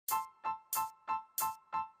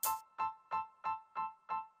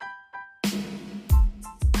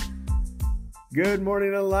Good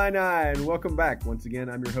morning, Illini, and welcome back. Once again,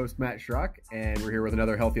 I'm your host, Matt Schrock, and we're here with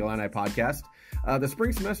another Healthy Illini podcast. The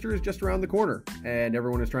spring semester is just around the corner, and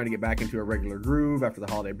everyone is trying to get back into a regular groove after the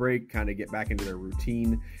holiday break, kind of get back into their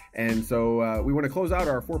routine. And so we want to close out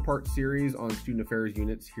our four-part series on student affairs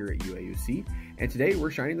units here at UAUC, and today we're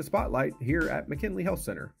shining the spotlight here at McKinley Health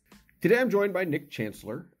Center. Today I'm joined by Nick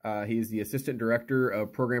Chancellor. He is the Assistant Director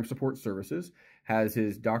of Program Support Services, has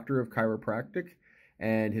his Doctor of Chiropractic,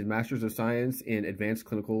 and his Master's of Science in Advanced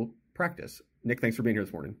Clinical Practice. Nick, thanks for being here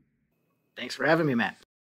this morning. Thanks for having me, Matt.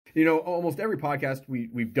 You know, almost every podcast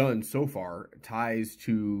we've done so far ties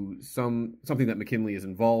to something that McKinley is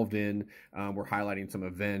involved in. We're highlighting some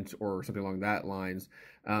event or something along that lines.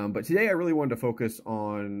 But today I really wanted to focus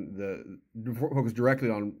directly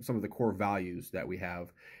on some of the core values that we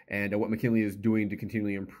have and what McKinley is doing to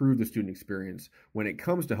continually improve the student experience when it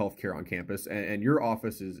comes to healthcare on campus. And your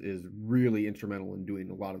office is really instrumental in doing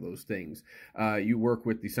a lot of those things. You work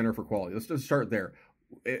with the Center for Quality. Let's just start there.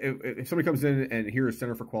 If somebody comes in and hears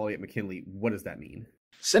Center for Quality at McKinley, what does that mean?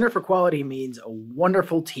 Center for Quality means a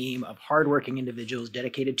wonderful team of hardworking individuals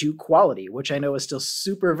dedicated to quality, which I know is still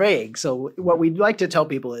super vague. So what we'd like to tell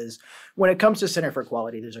people is when it comes to Center for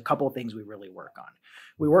Quality, there's a couple of things we really work on.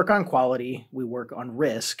 We work on quality, we work on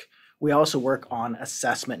risk, we also work on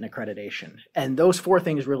assessment and accreditation. And those four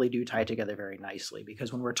things really do tie together very nicely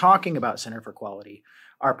because when we're talking about Center for Quality,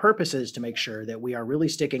 our purpose is to make sure that we are really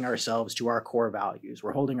sticking ourselves to our core values.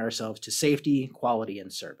 We're holding ourselves to safety, quality,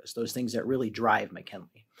 and service, those things that really drive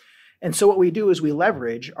McKinley. And so what we do is we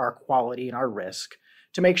leverage our quality and our risk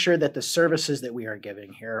to make sure that the services that we are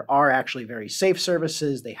giving here are actually very safe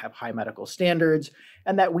services, they have high medical standards,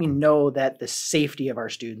 and that we know that the safety of our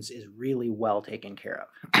students is really well taken care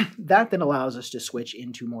of. That then allows us to switch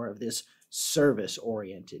into more of this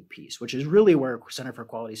service-oriented piece, which is really where Center for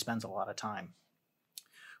Quality spends a lot of time.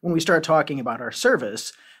 When we start talking about our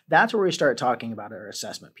service, that's where we start talking about our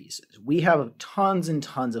assessment pieces. We have tons and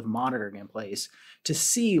tons of monitoring in place to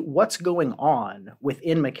see what's going on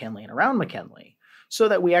within McKinley and around McKinley so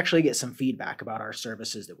that we actually get some feedback about our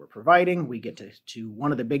services that we're providing. We get to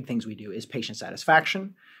one of the big things we do is patient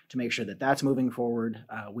satisfaction to make sure that that's moving forward.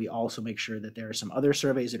 We also make sure that there are some other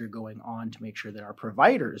surveys that are going on to make sure that our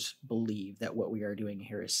providers believe that what we are doing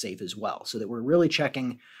here is safe as well, so that we're really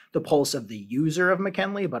checking the pulse of the user of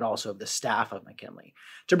McKinley, but also of the staff of McKinley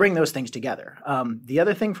to bring those things together. The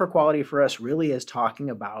other thing for quality for us really is talking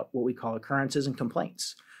about what we call occurrences and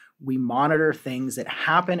complaints. We monitor things that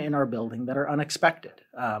happen in our building that are unexpected.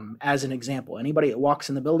 As an example, anybody that walks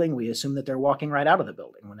in the building, we assume that they're walking right out of the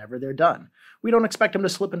building whenever they're done. We don't expect them to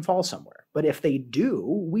slip and fall somewhere. But if they do,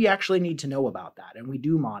 we actually need to know about that. And we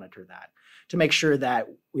do monitor that to make sure that,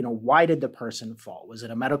 why did the person fall? Was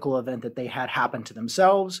it a medical event that they had happen to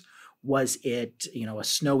themselves? Was it, a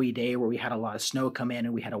snowy day where we had a lot of snow come in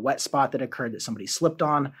and we had a wet spot that occurred that somebody slipped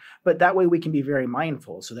on? But that way we can be very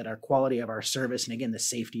mindful so that our quality of our service and again, the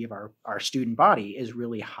safety of our student body is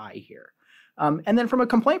really high here. And then from a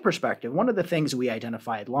complaint perspective, one of the things we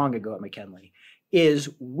identified long ago at McKinley is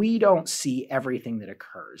we don't see everything that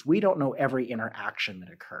occurs. We don't know every interaction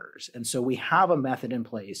that occurs. And so we have a method in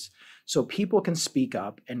place so people can speak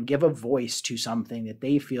up and give a voice to something that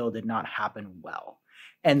they feel did not happen well.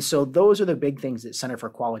 And so those are the big things that Center for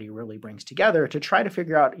Quality really brings together to try to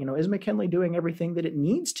figure out, is McKinley doing everything that it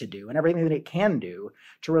needs to do and everything that it can do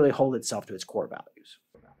to really hold itself to its core values?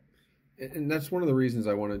 And that's one of the reasons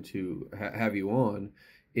I wanted to have you on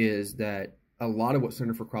is that a lot of what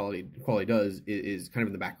Center for Quality does is kind of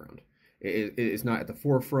in the background. It's not at the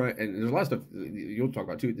forefront, and there's a lot of stuff you'll talk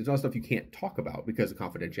about too. There's a lot of stuff you can't talk about because of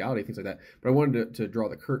confidentiality, things like that. But I wanted to draw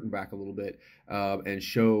the curtain back a little bit and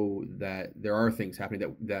show that there are things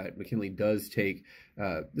happening that McKinley does take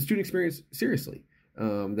the student experience seriously.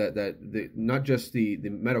 Not just the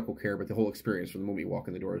medical care, but the whole experience from the moment you walk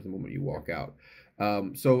in the door to the moment you walk out.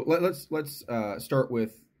 So let's start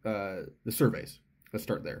with the surveys. Let's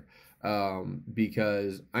start there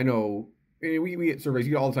because I know. We get surveys.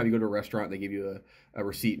 You get all the time. You go to a restaurant, and they give you a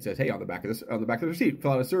receipt and says, "Hey, on the back of the receipt,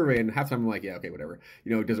 fill out a survey." And half the time, I'm like, "Yeah, okay, whatever."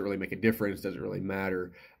 It doesn't really make a difference. Doesn't really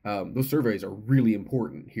matter. Those surveys are really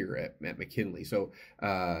important here at McKinley. So,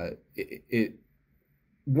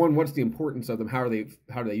 what's the importance of them? How are they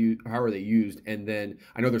used? And then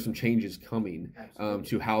I know there's some changes coming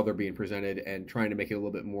to how they're being presented, and trying to make it a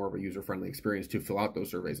little bit more of a user-friendly experience to fill out those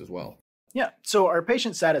surveys as well. Yeah, so our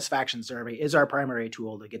patient satisfaction survey is our primary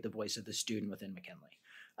tool to get the voice of the student within McKinley.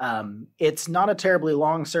 It's not a terribly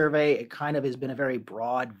long survey. It kind of has been a very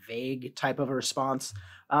broad, vague type of a response.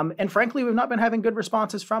 And frankly, we've not been having good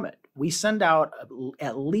responses from it. We send out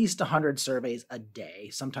at least 100 surveys a day,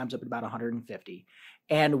 sometimes up to about 150.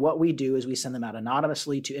 And what we do is we send them out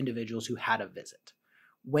anonymously to individuals who had a visit.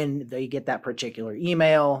 When they get that particular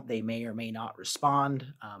email, they may or may not respond.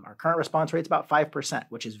 Our current response rate is about 5%,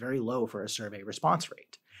 which is very low for a survey response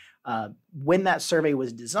rate. When that survey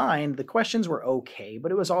was designed, the questions were okay,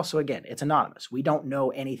 but it was also, again, it's anonymous. We don't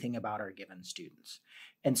know anything about our given students.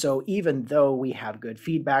 And so even though we have good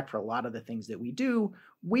feedback for a lot of the things that we do,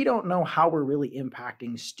 we don't know how we're really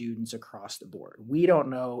impacting students across the board. We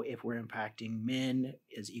don't know if we're impacting men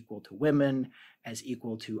as equal to women, as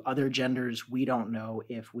equal to other genders. We don't know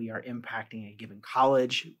if we are impacting a given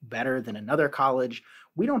college better than another college.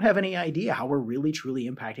 We don't have any idea how we're really truly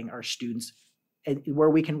impacting our students and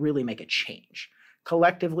where we can really make a change.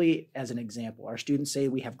 Collectively, as an example, our students say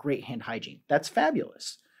we have great hand hygiene. That's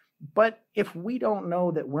fabulous. But if we don't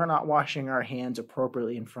know that we're not washing our hands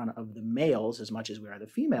appropriately in front of the males as much as we are the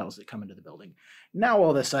females that come into the building, now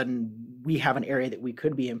all of a sudden we have an area that we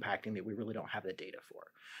could be impacting that we really don't have the data for.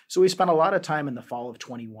 So we spent a lot of time in the fall of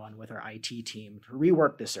 21 with our IT team to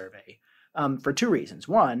rework the survey for two reasons.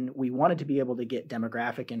 One, we wanted to be able to get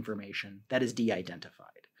demographic information that is de-identified.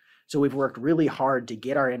 So we've worked really hard to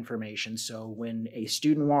get our information so when a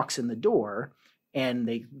student walks in the door,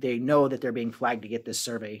 and they know that they're being flagged to get this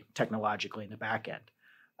survey technologically in the back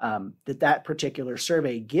end, that particular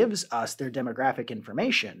survey gives us their demographic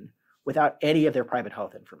information without any of their private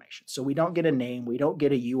health information. So we don't get a name, we don't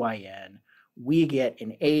get a UIN, we get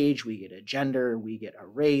an age, we get a gender, we get a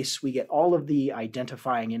race, we get all of the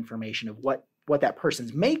identifying information of what that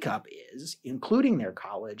person's makeup is, including their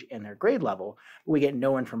college and their grade level, but we get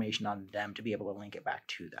no information on them to be able to link it back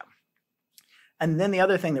to them. And then the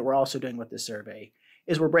other thing that we're also doing with this survey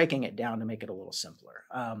is we're breaking it down to make it a little simpler.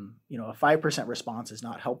 A 5% response is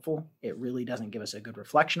not helpful. It really doesn't give us a good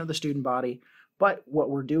reflection of the student body. But what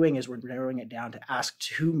we're doing is we're narrowing it down to ask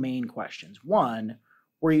two main questions. One,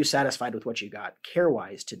 were you satisfied with what you got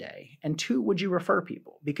care-wise today? And two, would you refer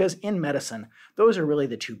people? Because in medicine, those are really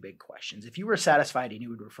the two big questions. If you were satisfied and you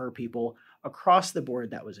would refer people across the board,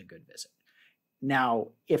 that was a good visit. Now,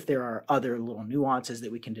 if there are other little nuances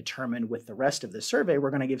that we can determine with the rest of the survey, we're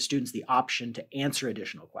going to give students the option to answer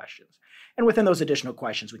additional questions. And within those additional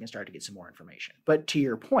questions, we can start to get some more information. But to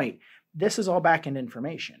your point, this is all back-end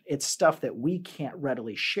information. It's stuff that we can't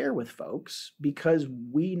readily share with folks because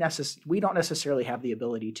we don't necessarily have the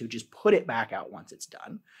ability to just put it back out once it's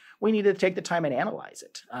done. We need to take the time and analyze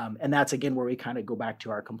it. And that's, again, where we kind of go back to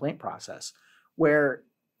our complaint process, where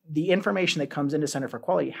the information that comes into Center for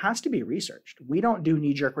Quality has to be researched. We don't do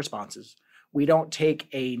knee-jerk responses. We don't take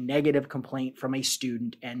a negative complaint from a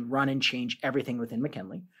student and run and change everything within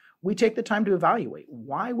McKinley. We take the time to evaluate,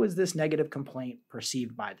 why was this negative complaint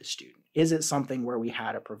perceived by the student? Is it something where we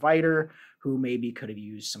had a provider who maybe could have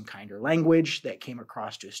used some kinder language that came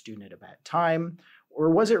across to a student at a bad time? Or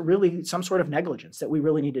was it really some sort of negligence that we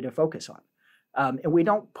really needed to focus on? And we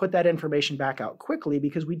don't put that information back out quickly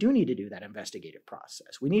because we do need to do that investigative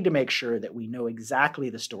process. We need to make sure that we know exactly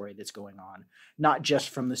the story that's going on, not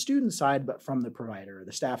just from the student side, but from the provider or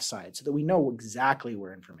the staff side, so that we know exactly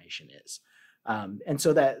where information is. And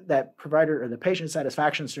so that provider or the patient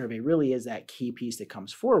satisfaction survey really is that key piece that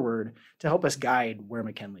comes forward to help us guide where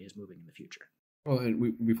McKinley is moving in the future. Well,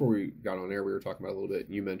 and before we got on air, we were talking about a little bit,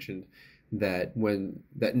 you mentioned that when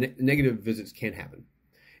negative visits can happen.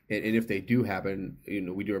 And if they do happen,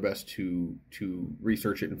 we do our best to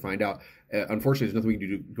research it and find out. Unfortunately, there's nothing we can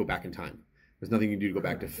do to go back in time. There's nothing you can do to go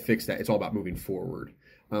back to fix that. It's all about moving forward.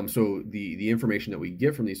 So the information that we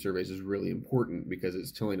get from these surveys is really important because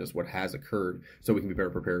it's telling us what has occurred, so we can be better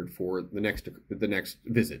prepared for the next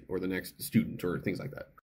visit or the next student or things like that.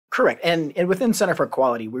 Correct. And within Center for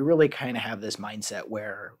Quality, we really kind of have this mindset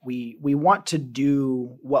where we want to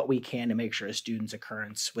do what we can to make sure a student's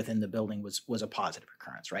occurrence within the building was a positive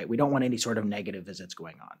occurrence, right? We don't want any sort of negative visits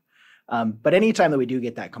going on. But anytime that we do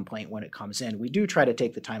get that complaint when it comes in, we do try to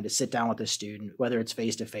take the time to sit down with the student, whether it's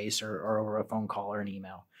face-to-face or over a phone call or an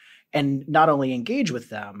email, and not only engage with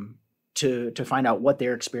them to find out what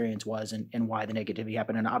their experience was and why the negativity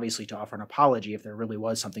happened, and obviously to offer an apology if there really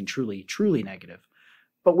was something truly, truly negative.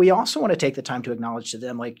 But we also want to take the time to acknowledge to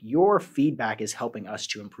them, like, your feedback is helping us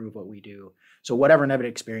to improve what we do. So whatever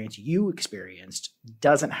negative experience you experienced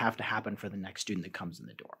doesn't have to happen for the next student that comes in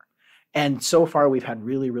the door. And so far, we've had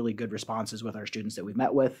really, really good responses with our students that we've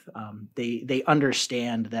met with. They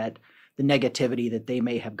understand that the negativity that they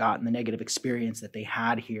may have gotten, the negative experience that they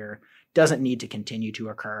had here, doesn't need to continue to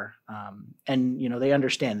occur. And they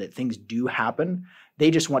understand that things do happen.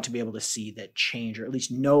 They just want to be able to see that change, or at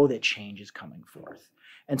least know that change is coming forth.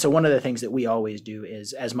 And so one of the things that we always do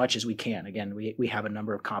is, as much as we can, again, we have a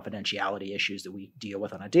number of confidentiality issues that we deal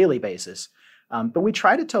with on a daily basis, but we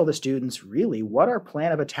try to tell the students really what our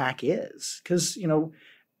plan of attack is. Because,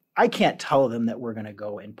 I can't tell them that we're going to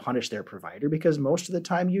go and punish their provider, because most of the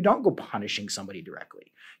time you don't go punishing somebody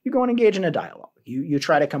directly. You go and engage in a dialogue. You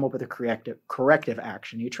try to come up with a corrective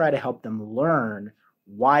action. You try to help them learn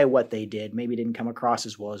why what they did maybe didn't come across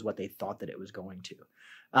as well as what they thought that it was going to.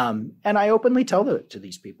 And I openly tell that to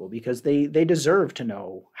these people, because they deserve to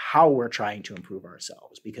know how we're trying to improve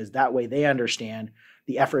ourselves, because that way they understand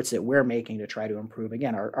the efforts that we're making to try to improve,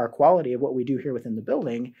 again, our quality of what we do here within the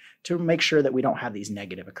building, to make sure that we don't have these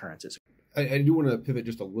negative occurrences. I do want to pivot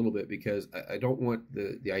just a little bit, because I don't want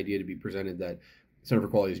the idea to be presented that Center for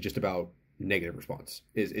Quality is just about negative response.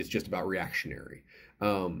 It's just about reactionary.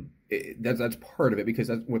 That's part of it, because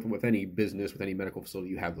that's with any business, with any medical facility,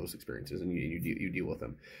 you have those experiences and you deal with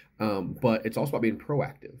them. But it's also about being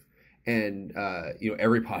proactive. And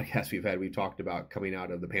every podcast we've had, we've talked about coming out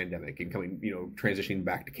of the pandemic and transitioning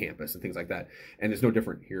back to campus and things like that. And it's no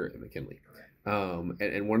different here at McKinley.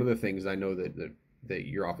 And one of the things I know that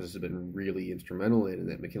your office has been really instrumental in, and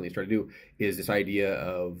that McKinley's trying to do, is this idea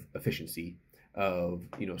of efficiency, of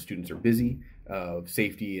students are busy, of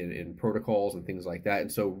safety and protocols and things like that.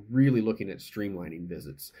 And so really looking at streamlining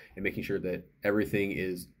visits and making sure that everything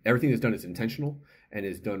that's done is intentional and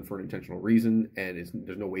is done for an intentional reason, and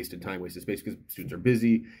there's no wasted time, wasted space, because students are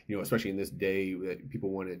busy, especially in this day that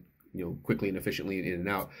people want it quickly and efficiently and in and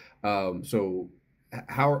out. So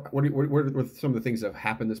what are some of the things that have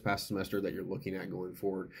happened this past semester that you're looking at going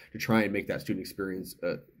forward to try and make that student experience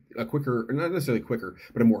a quicker, not necessarily quicker,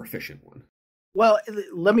 but a more efficient one? Well,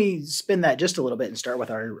 let me spin that just a little bit and start with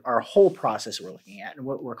our whole process we're looking at and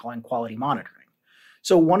what we're calling quality monitoring.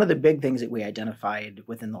 So one of the big things that we identified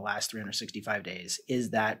within the last 365 days is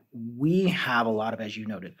that we have a lot of, as you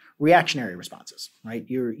noted, reactionary responses, right?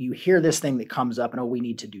 You hear this thing that comes up and, we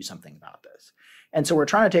need to do something about this. And so we're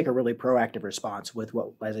trying to take a really proactive response with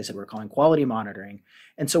what, as I said, we're calling quality monitoring.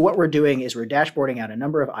 And so what we're doing is we're dashboarding out a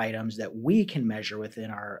number of items that we can measure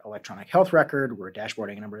within our electronic health record. We're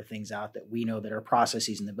dashboarding a number of things out that we know that are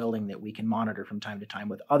processes in the building that we can monitor from time to time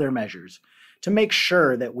with other measures to make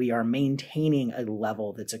sure that we are maintaining a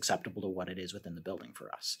level that's acceptable to what it is within the building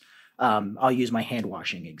for us. I'll use my hand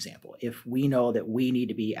washing example. If we know that we need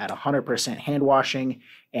to be at 100% hand washing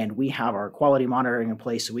and we have our quality monitoring in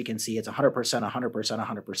place so we can see it's 100%, 100%,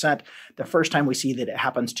 100%, the first time we see that it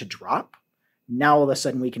happens to drop, now all of a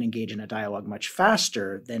sudden we can engage in a dialogue much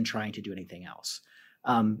faster than trying to do anything else.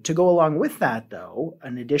 To go along with that, though,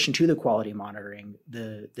 in addition to the quality monitoring,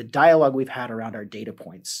 the dialogue we've had around our data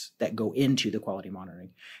points that go into the quality monitoring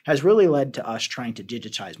has really led to us trying to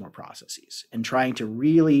digitize more processes and trying to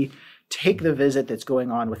really take the visit that's going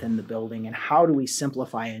on within the building and how do we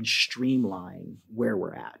simplify and streamline where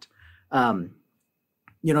we're at.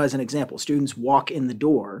 As an example, students walk in the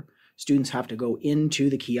door. Students have to go into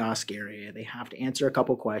the kiosk area. They have to answer a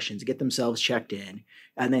couple questions, get themselves checked in,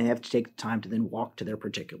 and then they have to take the time to then walk to their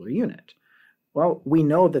particular unit. Well, we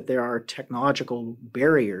know that there are technological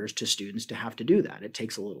barriers to students to have to do that. It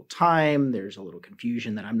takes a little time. There's a little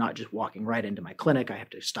confusion that I'm not just walking right into my clinic. I have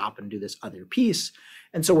to stop and do this other piece.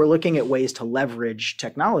 And so we're looking at ways to leverage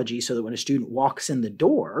technology so that when a student walks in the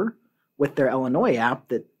door with their Illinois app,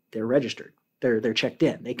 that they're registered, they're checked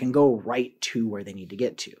in. They can go right to where they need to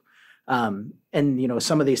get to. And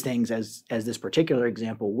some of these things, as this particular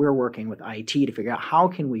example, we're working with IT to figure out how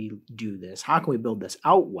can we do this? How can we build this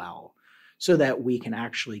out well so that we can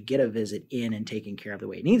actually get a visit in and taken care of the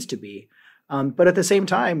way it needs to be? But at the same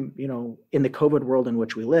time, in the COVID world in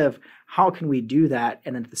which we live, how can we do that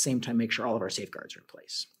and at the same time make sure all of our safeguards are in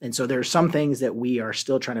place? And so there are some things that we are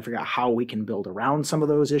still trying to figure out how we can build around some of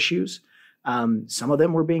those issues. Some of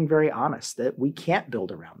them we're being very honest that we can't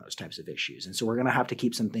build around those types of issues. And so we're going to have to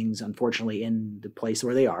keep some things, unfortunately, in the place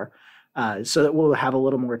where they are so that we'll have a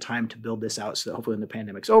little more time to build this out so that hopefully when the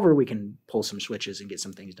pandemic's over, we can pull some switches and get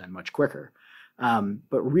some things done much quicker.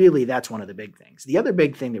 But really, that's one of the big things. The other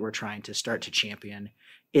big thing that we're trying to start to champion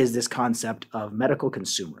is this concept of medical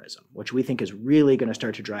consumerism, which we think is really going to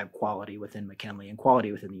start to drive quality within McKinley and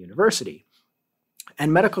quality within the university.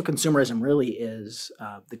 And medical consumerism really is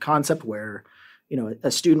the concept where,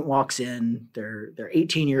 a student walks in, they're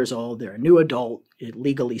 18 years old, they're a new adult,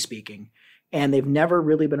 legally speaking, and they've never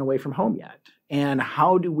really been away from home yet. And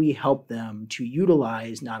how do we help them to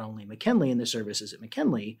utilize not only McKinley and the services at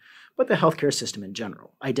McKinley, but the healthcare system in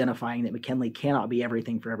general, identifying that McKinley cannot be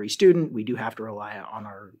everything for every student. We do have to rely on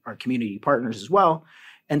our community partners as well.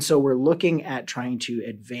 And so we're looking at trying to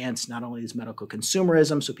advance not only this medical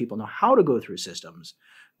consumerism so people know how to go through systems,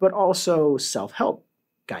 but also self-help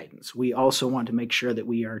guidance. We also want to make sure that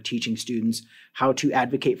we are teaching students how to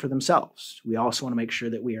advocate for themselves. We also want to make sure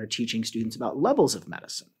that we are teaching students about levels of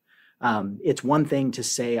medicine. It's one thing to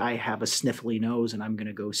say, I have a sniffly nose and I'm going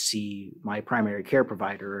to go see my primary care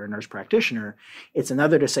provider or a nurse practitioner. It's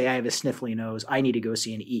another to say, I have a sniffly nose, I need to go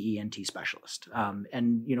see an EENT specialist.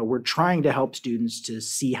 And we're trying to help students to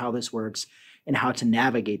see how this works and how to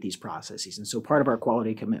navigate these processes. And so part of our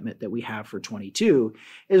quality commitment that we have for 22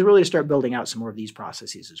 is really to start building out some more of these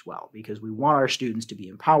processes as well, because we want our students to be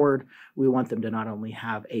empowered. We want them to not only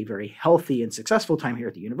have a very healthy and successful time here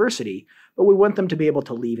at the university, but we want them to be able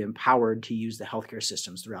to leave empowered to use the healthcare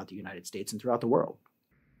systems throughout the United States and throughout the world.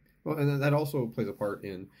 Well, and that also plays a part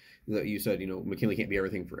in that you said, McKinley can't be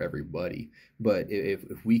everything for everybody, but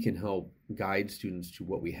if we can help guide students to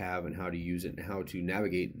what we have and how to use it and how to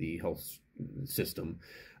navigate the health system,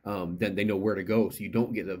 then they know where to go. So you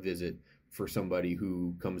don't get a visit for somebody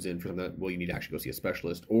who comes in for something that, well, you need to actually go see a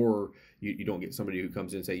specialist, or you don't get somebody who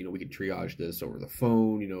comes in and say, we can triage this over the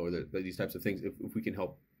phone, or these types of things. If we can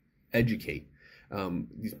help educate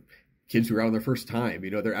these kids who are out on their first time,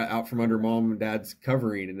 they're out from under mom and dad's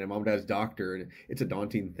covering and then mom and dad's doctor, and it's a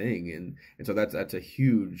daunting thing. And so that's a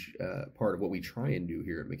huge part of what we try and do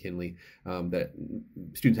here at McKinley that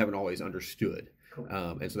students haven't always understood.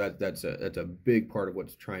 And so that's a big part of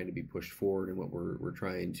what's trying to be pushed forward and what we're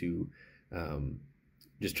trying to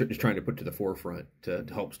just trying to put to the forefront to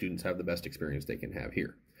help students have the best experience they can have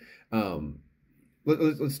here.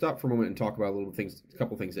 Let's stop for a moment and talk about a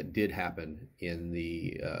couple things that did happen in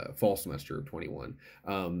the fall semester of 21.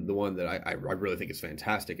 The one that I really think is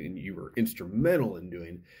fantastic and you were instrumental in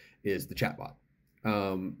doing is the chatbot.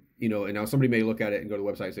 And now somebody may look at it and go to the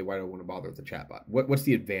website and say, why do I want to bother with the chatbot? What's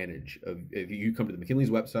the advantage of if you come to the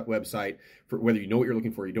McKinley's website for whether you know what you're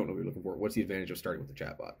looking for or you don't know what you're looking for? What's the advantage of starting with the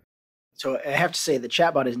chatbot? So I have to say the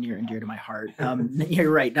chatbot is near and dear to my heart.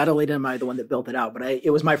 You're right. Not only am I the one that built it out, but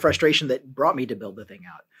it was my frustration that brought me to build the thing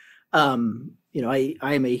out.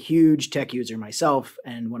 I am a huge tech user myself.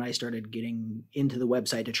 And when I started getting into the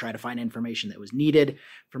website to try to find information that was needed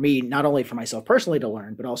for me, not only for myself personally to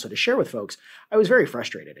learn, but also to share with folks, I was very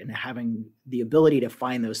frustrated in having the ability to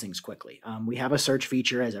find those things quickly. We have a search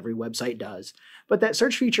feature, as every website does, but that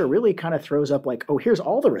search feature really kind of throws up like, oh, here's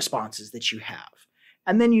all the responses that you have.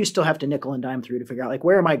 And then you still have to nickel and dime through to figure out, like,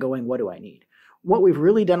 where am I going? What do I need? What we've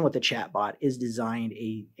really done with the chatbot is designed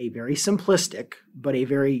a very simplistic, but a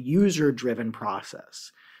very user-driven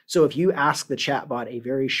process. So if you ask the chatbot a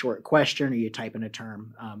very short question or you type in a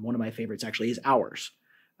term, one of my favorites actually is hours.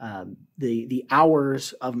 The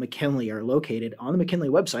hours of McKinley are located on the McKinley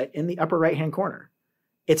website in the upper right-hand corner.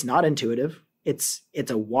 It's not intuitive. It's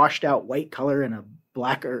a washed out white color and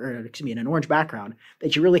an orange background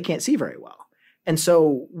that you really can't see very well. And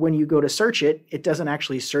so when you go to search it, it doesn't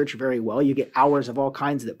actually search very well. You get hours of all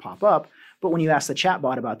kinds that pop up. But when you ask the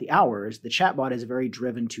chatbot about the hours, the chatbot is very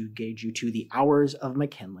driven to gauge you to the hours of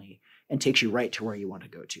McKinley and takes you right to where you want to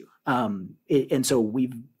go to. And so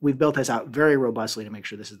we've built this out very robustly to make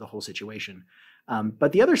sure this is the whole situation.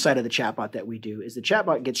 But the other side of the chatbot that we do is the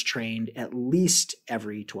chatbot gets trained at least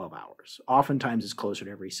every 12 hours. Oftentimes it's closer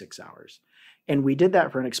to every 6 hours. And we did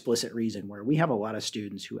that for an explicit reason where we have a lot of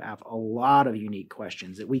students who have a lot of unique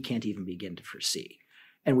questions that we can't even begin to foresee.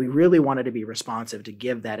 And we really wanted to be responsive to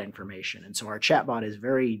give that information. And so our chatbot is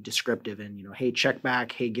very descriptive and, hey, check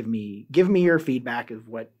back. Hey, give me your feedback of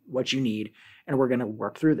what you need. And we're going to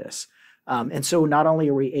work through this. And so not only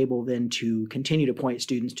are we able then to continue to point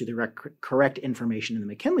students to the correct information in the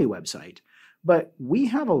McKinley website, but we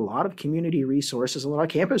have a lot of community resources, a lot of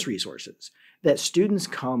campus resources that students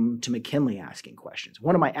come to McKinley asking questions.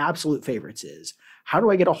 One of my absolute favorites is, how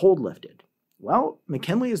do I get a hold lifted? Well,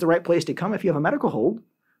 McKinley is the right place to come if you have a medical hold,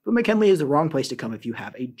 but McKinley is the wrong place to come if you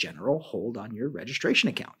have a general hold on your registration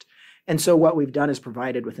account. And so what we've done is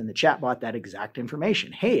provided within the chatbot that exact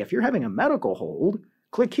information. Hey, if you're having a medical hold,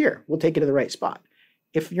 click here. We'll take you to the right spot.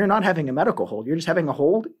 If you're not having a medical hold, you're just having a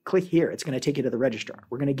hold, click here. It's going to take you to the registrar.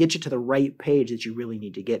 We're going to get you to the right page that you really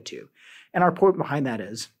need to get to. And our point behind that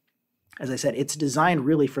is, as I said, it's designed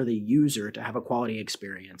really for the user to have a quality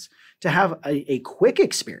experience, to have a quick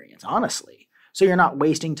experience, honestly. So you're not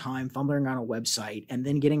wasting time fumbling on a website and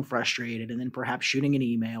then getting frustrated and then perhaps shooting an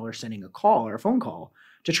email or sending a call or a phone call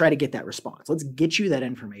to try to get that response. Let's get you that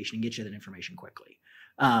information and get you that information quickly.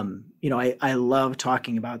 I love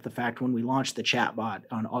talking about the fact when we launched the chatbot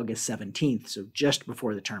on August 17th, so just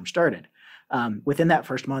before the term started. Within that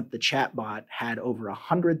first month, the chatbot had over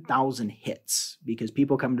 100,000 hits because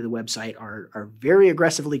people come to the website are very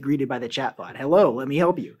aggressively greeted by the chatbot. Hello, let me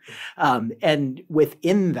help you. And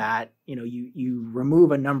within that, you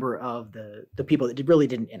remove a number of the people that really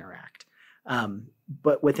didn't interact.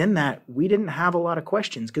 But within that, we didn't have a lot of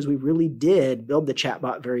questions because we really did build the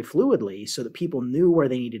chatbot very fluidly so that people knew where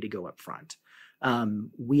they needed to go up front.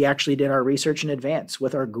 We actually did our research in advance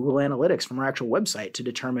with our Google Analytics from our actual website to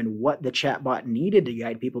determine what the chatbot needed to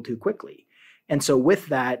guide people to quickly. And so with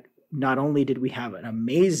that, not only did we have an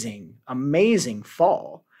amazing, amazing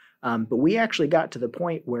fall, but we actually got to the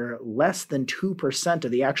point where less than 2%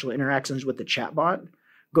 of the actual interactions with the chatbot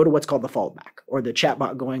go to what's called the fallback, or the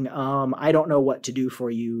chatbot going, I don't know what to do for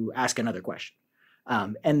you, ask another question.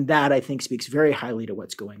 And that, I think, speaks very highly to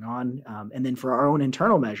what's going on. And then for our own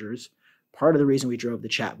internal measures, part of the reason we drove the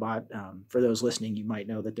chatbot, for those listening, you might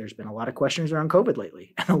know that there's been a lot of questions around COVID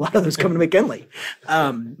lately, and a lot of those come to McKinley.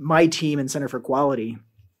 My team in Center for Quality,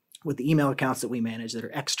 with the email accounts that we manage that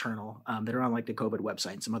are external, that are on like the COVID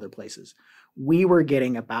website and some other places, we were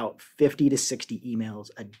getting about 50 to 60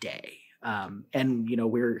 emails a day. And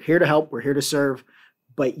we're here to help, we're here to serve,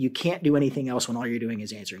 but you can't do anything else when all you're doing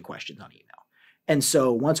is answering questions on email. And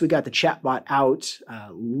so once we got the chatbot out,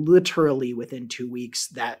 literally within 2 weeks,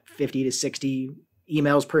 that 50 to 60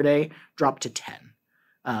 emails per day dropped to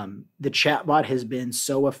 10. The chatbot has been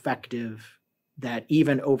so effective that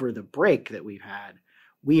even over the break that we've had,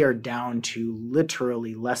 we are down to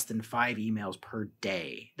literally less than 5 emails per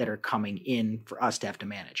day that are coming in for us to have to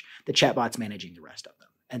manage. The chatbot's managing the rest of them.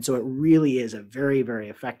 And so it really is a very, very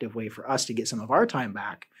effective way for us to get some of our time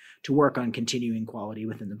back to work on continuing quality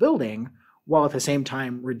within the building, while at the same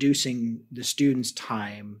time reducing the students'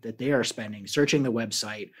 time that they are spending searching the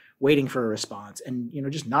website, waiting for a response, and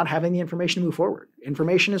just not having the information to move forward.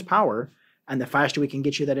 Information is power, and the faster we can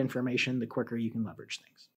get you that information, the quicker you can leverage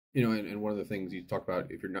things. And one of the things you talk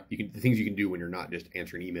about, if you're not, the things you can do when you're not just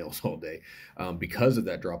answering emails all day, because of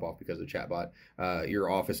that drop off, because of the chatbot, your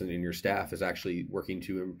office and your staff is actually working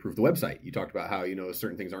to improve the website. You talked about how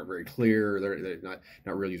certain things aren't very clear, they're not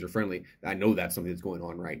real user friendly. I know that's something that's going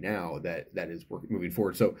on right now that is moving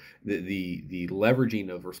forward. So the leveraging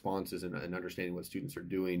of responses and understanding what students are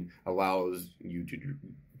doing allows you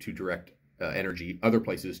to direct energy other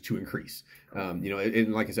places to increase.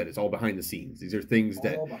 And like I said, it's all behind the scenes. These are things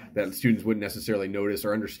that students wouldn't necessarily notice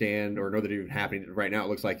or understand or know that are even happening. Right now, it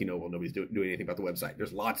looks like, nobody's doing anything about the website.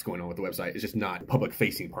 There's lots going on with the website. It's just not the public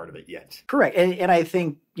facing part of it yet. Correct. And I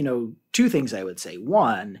think, two things I would say.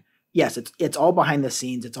 One, yes, it's all behind the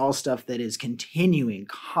scenes. It's all stuff that is continuing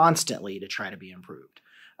constantly to try to be improved.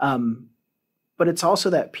 But it's also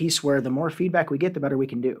that piece where the more feedback we get, the better we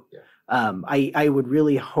can do. Yeah. I would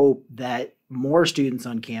really hope that more students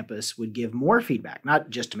on campus would give more feedback, not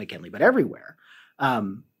just to McKinley, but everywhere.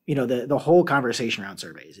 The whole conversation around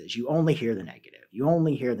surveys is you only hear the negative. You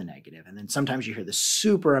only hear the negative. And then sometimes you hear the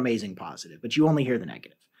super amazing positive, but you only hear the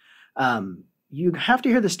negative. You have to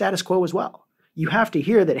hear the status quo as well. You have to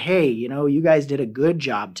hear that, hey, you guys did a good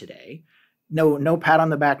job today. No pat on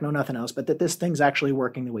the back, no nothing else, but that this thing's actually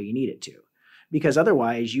working the way you need it to. Because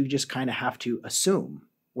otherwise, you just kind of have to assume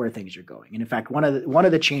where things are going. And in fact, one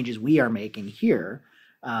of the changes we are making here,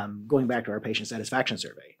 going back to our patient satisfaction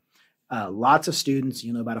survey, lots of students,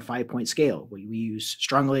 about a 5-point scale. We use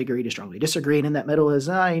strongly agree to strongly disagree, and in that middle is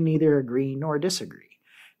I neither agree nor disagree.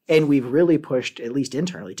 And we've really pushed, at least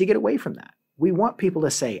internally, to get away from that. We want people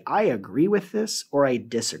to say, I agree with this or I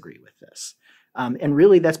disagree with this. And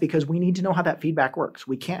really, that's because we need to know how that feedback works.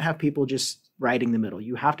 We can't have people just riding the middle.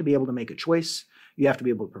 You have to be able to make a choice. You have to be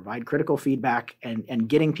able to provide critical feedback, and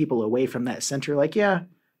getting people away from that center, like, yeah,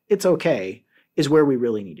 it's okay, is where we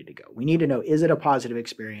really needed to go. We need to know, is it a positive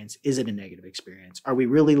experience? Is it a negative experience? Are we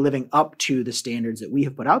really living up to the standards that we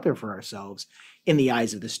have put out there for ourselves in the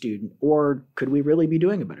eyes of the student? Or could we really be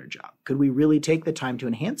doing a better job? Could we really take the time to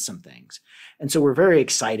enhance some things? And so we're very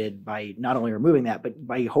excited by not only removing that, but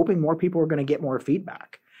by hoping more people are going to get more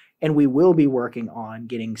feedback. And we will be working on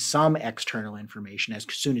getting some external information as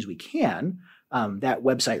soon as we can. That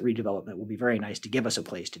website redevelopment will be very nice to give us a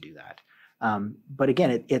place to do that. But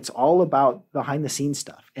again, it's all about behind the scenes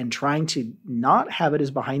stuff and trying to not have it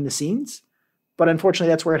as behind the scenes, but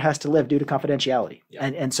unfortunately that's where it has to live due to confidentiality. Yeah.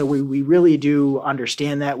 And so we really do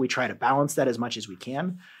understand that. We try to balance that as much as we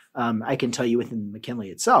can. I can tell you within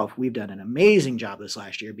McKinley itself, we've done an amazing job this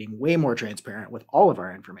last year being way more transparent with all of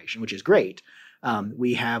our information, which is great.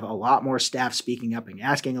 We have a lot more staff speaking up and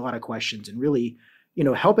asking a lot of questions and really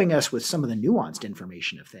helping us with some of the nuanced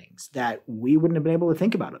information of things that we wouldn't have been able to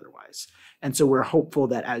think about otherwise. And so we're hopeful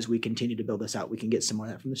that as we continue to build this out, we can get some more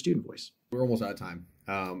of that from the student voice. We're almost out of time.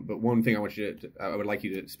 But one thing I would like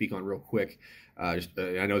you to speak on real quick. I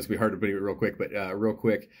know it's gonna be hard to put it real quick, but real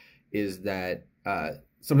quick is that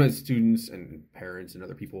sometimes students and parents and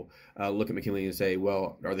other people look at McKinley and say,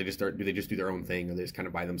 well, do they just do their own thing? Or they just kind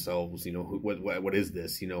of by themselves? What is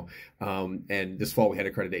this? And this fall we had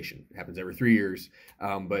accreditation. It happens every 3 years,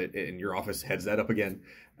 but in your office heads that up again.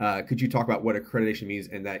 Could you talk about what accreditation means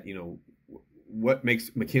and that, what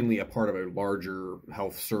makes McKinley a part of a larger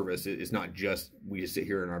health service? It's not just we just sit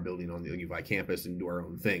here in our building on the UVI campus and do our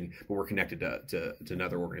own thing, but we're connected to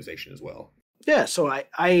another organization as well. Yeah, so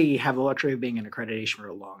I have the luxury of being in accreditation for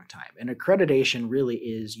a long time. And accreditation really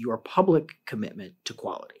is your public commitment to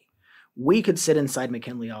quality. We could sit inside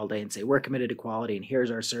McKinley all day and say, we're committed to quality, and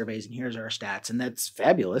here's our surveys, and here's our stats, and that's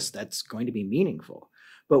fabulous. That's going to be meaningful.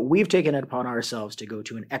 But we've taken it upon ourselves to go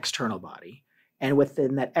to an external body. And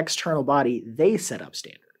within that external body, they set up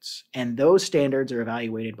standards. And those standards are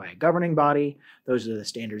evaluated by a governing body. Those are the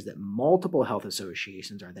standards that multiple health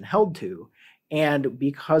associations are then held to. And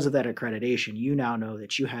because of that accreditation, you now know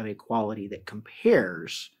that you have a quality that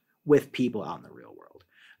compares with people out in the real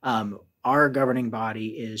world. Our governing body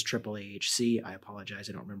is AAAHC. I apologize,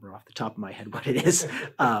 I don't remember off the top of my head what it is.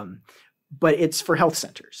 But it's for health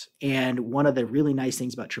centers. And one of the really nice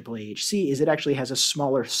things about AAAHC is it actually has a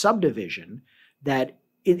smaller subdivision that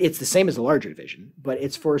it's the same as the larger division, but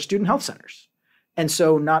it's for student health centers. And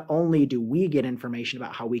so not only do we get information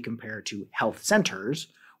about how we compare to health centers,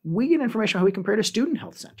 we get information on how we compare to student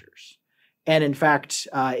health centers. And in fact,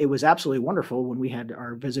 it was absolutely wonderful when we had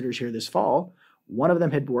our visitors here this fall. One of them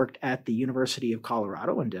had worked at the University of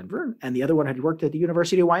Colorado in Denver, and the other one had worked at the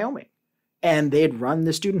University of Wyoming. And they had run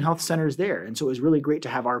the student health centers there. And so it was really great to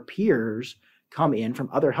have our peers come in from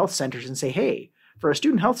other health centers and say, hey, for a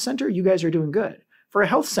student health center, you guys are doing good. For a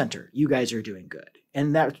health center, you guys are doing good.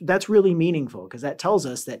 And that's really meaningful because that tells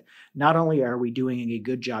us that not only are we doing a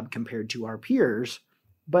good job compared to our peers,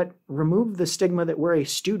 but remove the stigma that we're a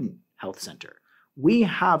student health center. We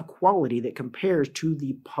have quality that compares to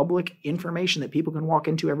the public information that people can walk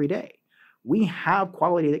into every day. We have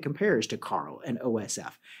quality that compares to Carl and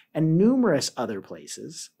OSF and numerous other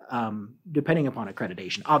places, depending upon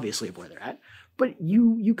accreditation, obviously, of where they're at. But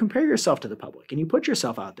you compare yourself to the public and you put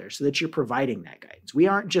yourself out there so that you're providing that guidance. We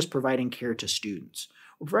aren't just providing care to students.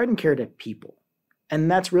 We're providing care to people. And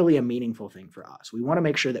that's really a meaningful thing for us. We want to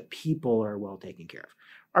make sure that people are well taken care of.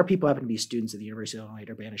 Our people happen to be students at the University of Illinois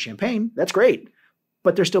Urbana-Champaign. That's great.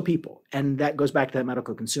 But they're still people. And that goes back to that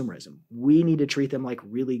medical consumerism. We need to treat them like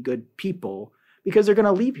really good people because they're going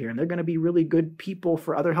to leave here and they're going to be really good people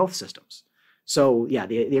for other health systems. So yeah,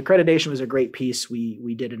 the accreditation was a great piece.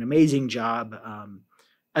 We did an amazing job.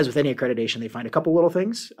 As with any accreditation, they find a couple little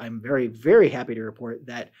things. I'm very, very happy to report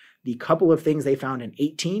that the couple of things they found in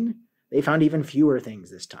 18, they found even fewer things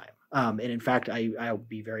this time. And in fact, I'll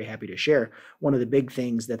be very happy to share one of the big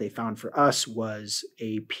things that they found for us was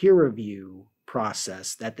a peer review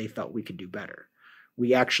process that they felt we could do better.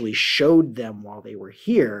 We actually showed them while they were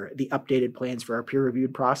here the updated plans for our peer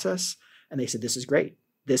reviewed process. And they said, this is great.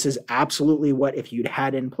 This is absolutely what, if you'd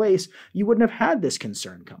had in place, you wouldn't have had this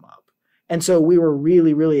concern come up. And so we were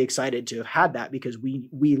really, really excited to have had that because we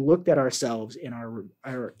looked at ourselves in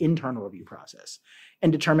our internal review process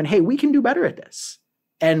and determined, hey, we can do better at this.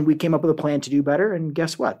 And we came up with a plan to do better. And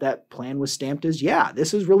guess what? That plan was stamped as, yeah,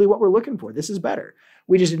 this is really what we're looking for. This is better.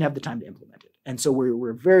 We just didn't have the time to implement it. And so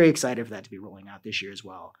we're very excited for that to be rolling out this year as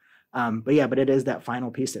well. But it is that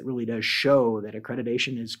final piece that really does show that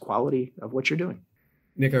accreditation is quality of what you're doing.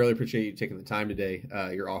 Nick, I really appreciate you taking the time today.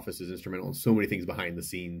 Your office is instrumental in so many things behind the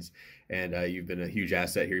scenes, and you've been a huge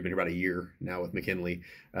asset here. You've been here about a year now with McKinley,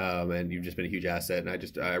 and you've just been a huge asset.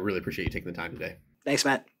 And I really appreciate you taking the time today. Thanks,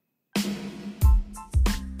 Matt.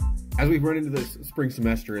 As we run into this spring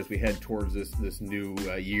semester, as we head towards this new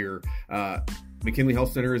year, McKinley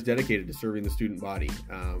Health Center is dedicated to serving the student body,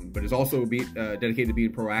 but is also dedicated to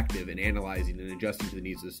being proactive and analyzing and adjusting to the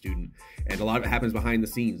needs of the student. And a lot of it happens behind the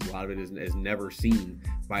scenes. A lot of it is never seen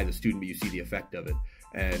by the student, but you see the effect of it.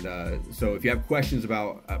 And so if you have questions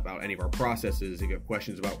about any of our processes, if you have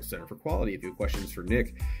questions about Center for Quality, if you have questions for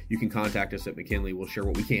Nick, you can contact us at McKinley. We'll share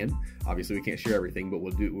what we can. Obviously, we can't share everything, but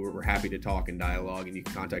we're happy to talk and dialogue, and you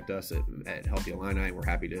can contact us at Healthy Illini, and we're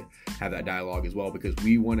happy to have that dialogue as well because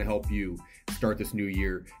we want to help you start this new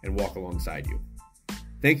year and walk alongside you.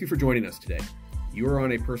 Thank you for joining us today. You are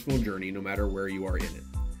on a personal journey no matter where you are in it.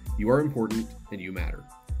 You are important and you matter.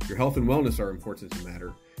 Your health and wellness are important and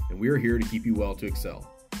matter, and we are here to keep you well to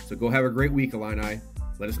excel. So go have a great week, Illini.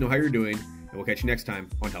 Let us know how you're doing, And we'll catch you next time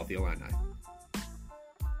on Healthy Illini.